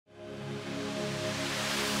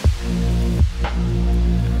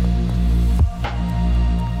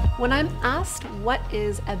When I'm asked what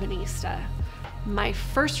is Ebanista, my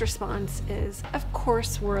first response is, of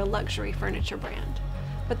course, we're a luxury furniture brand.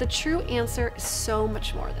 But the true answer is so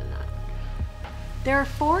much more than that. There are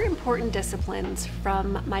 4 important disciplines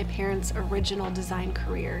from my parents' original design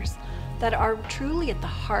careers that are truly at the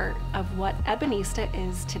heart of what Ebanista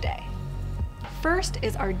is today. First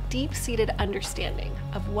is our deep-seated understanding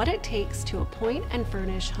of what it takes to appoint and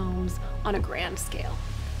furnish homes on a grand scale,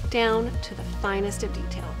 down to the finest of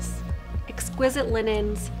details. Exquisite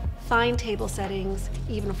linens, fine table settings,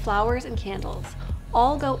 even flowers and candles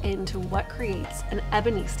all go into what creates an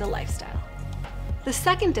Ebanista lifestyle. The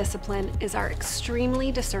second discipline is our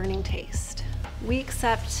extremely discerning taste. We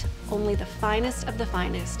accept only the finest of the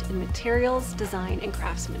finest in materials, design, and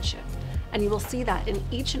craftsmanship, and you will see that in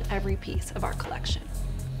each and every piece of our collection.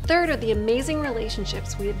 Third are the amazing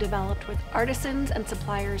relationships we have developed with artisans and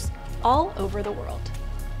suppliers all over the world.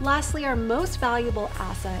 Lastly, our most valuable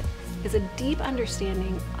asset is a deep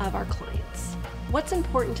understanding of our clients, what's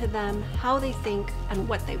important to them, how they think, and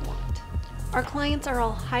what they want. Our clients are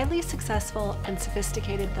all highly successful and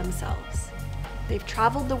sophisticated themselves. They've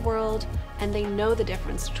traveled the world and they know the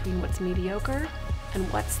difference between what's mediocre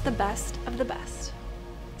and what's the best of the best.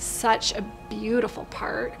 Such a beautiful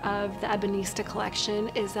part of the Ebanista collection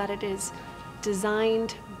is that it is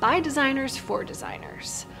designed by designers for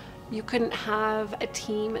designers. You couldn't have a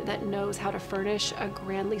team that knows how to furnish a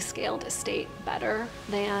grandly scaled estate better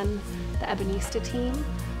than the Ebanista team.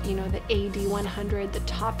 You know, the AD 100, the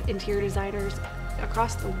top interior designers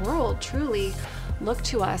across the world truly look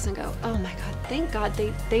to us and go, oh my God, thank God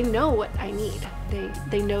they know what I need.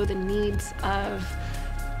 They know the needs of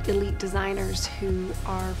elite designers who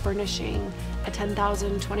are furnishing a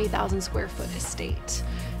 10,000, 20,000 square foot estate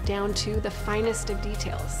down to the finest of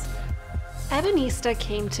details. Ebanista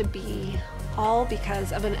came to be all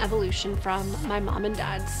because of an evolution from my mom and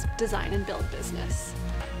dad's design and build business.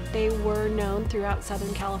 They were known throughout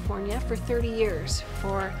Southern California for 30 years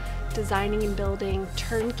for designing and building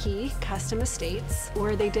turnkey custom estates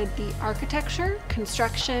where they did the architecture,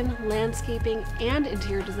 construction, landscaping, and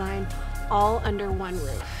interior design all under one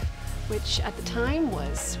roof, which at the time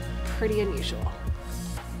was pretty unusual.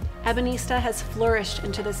 Ebanista has flourished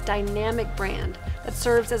into this dynamic brand that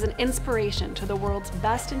serves as an inspiration to the world's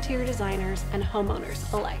best interior designers and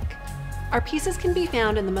homeowners alike. Our pieces can be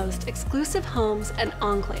found in the most exclusive homes and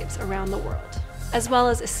enclaves around the world, as well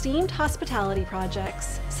as esteemed hospitality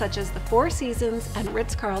projects such as the Four Seasons and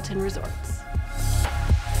Ritz-Carlton resorts.